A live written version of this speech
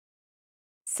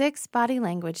6 body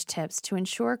language tips to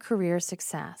ensure career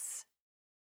success.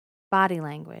 Body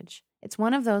language. It's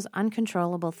one of those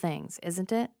uncontrollable things,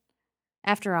 isn't it?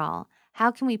 After all, how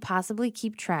can we possibly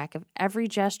keep track of every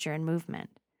gesture and movement,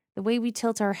 the way we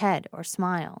tilt our head or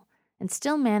smile, and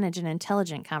still manage an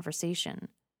intelligent conversation?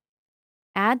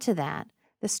 Add to that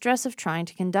the stress of trying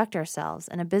to conduct ourselves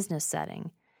in a business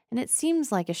setting, and it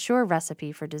seems like a sure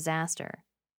recipe for disaster.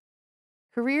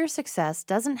 Career success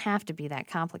doesn't have to be that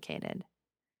complicated.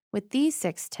 With these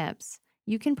 6 tips,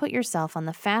 you can put yourself on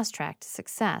the fast track to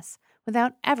success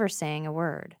without ever saying a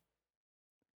word.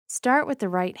 Start with the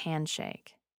right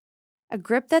handshake. A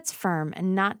grip that's firm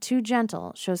and not too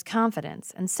gentle shows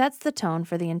confidence and sets the tone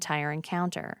for the entire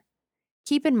encounter.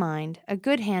 Keep in mind, a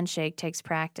good handshake takes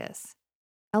practice.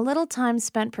 A little time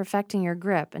spent perfecting your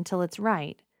grip until it's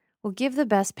right will give the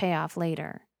best payoff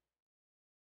later.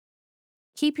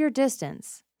 Keep your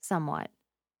distance, somewhat.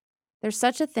 There's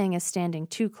such a thing as standing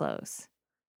too close.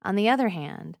 On the other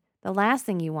hand, the last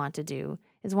thing you want to do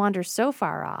is wander so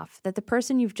far off that the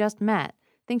person you've just met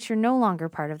thinks you're no longer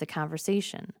part of the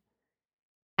conversation.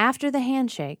 After the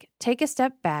handshake, take a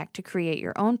step back to create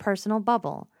your own personal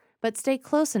bubble, but stay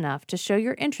close enough to show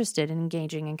you're interested in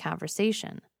engaging in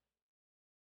conversation.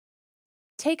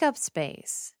 Take up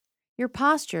space. Your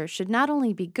posture should not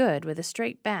only be good with a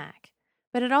straight back,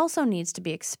 but it also needs to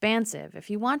be expansive if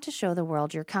you want to show the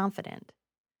world you're confident.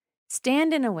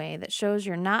 Stand in a way that shows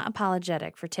you're not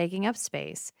apologetic for taking up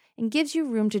space and gives you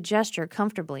room to gesture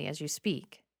comfortably as you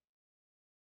speak.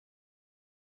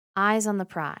 Eyes on the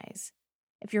prize.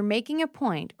 If you're making a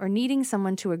point or needing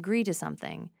someone to agree to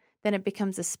something, then it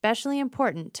becomes especially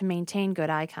important to maintain good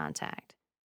eye contact.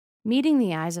 Meeting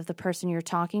the eyes of the person you're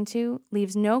talking to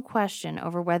leaves no question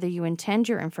over whether you intend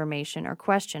your information or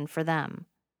question for them.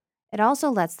 It also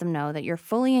lets them know that you're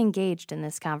fully engaged in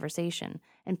this conversation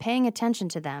and paying attention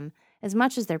to them as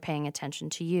much as they're paying attention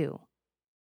to you.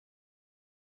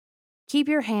 Keep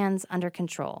your hands under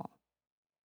control.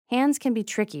 Hands can be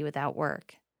tricky without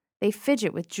work. They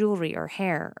fidget with jewelry or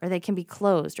hair, or they can be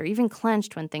closed or even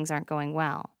clenched when things aren't going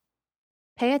well.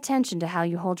 Pay attention to how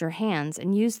you hold your hands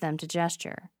and use them to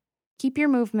gesture. Keep your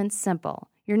movements simple.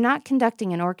 You're not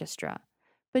conducting an orchestra,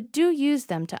 but do use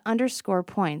them to underscore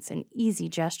points in easy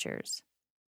gestures.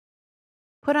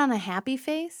 Put on a happy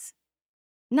face?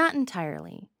 Not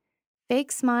entirely.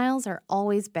 Fake smiles are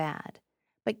always bad,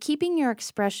 but keeping your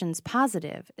expressions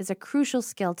positive is a crucial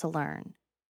skill to learn.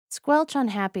 Squelch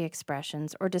unhappy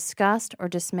expressions or disgust or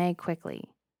dismay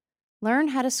quickly. Learn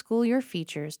how to school your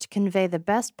features to convey the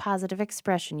best positive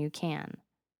expression you can.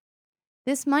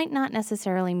 This might not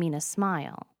necessarily mean a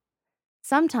smile.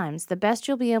 Sometimes the best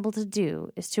you'll be able to do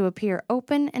is to appear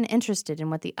open and interested in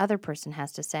what the other person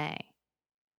has to say.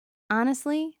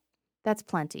 Honestly, that's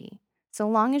plenty. So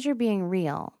long as you're being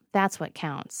real, that's what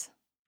counts.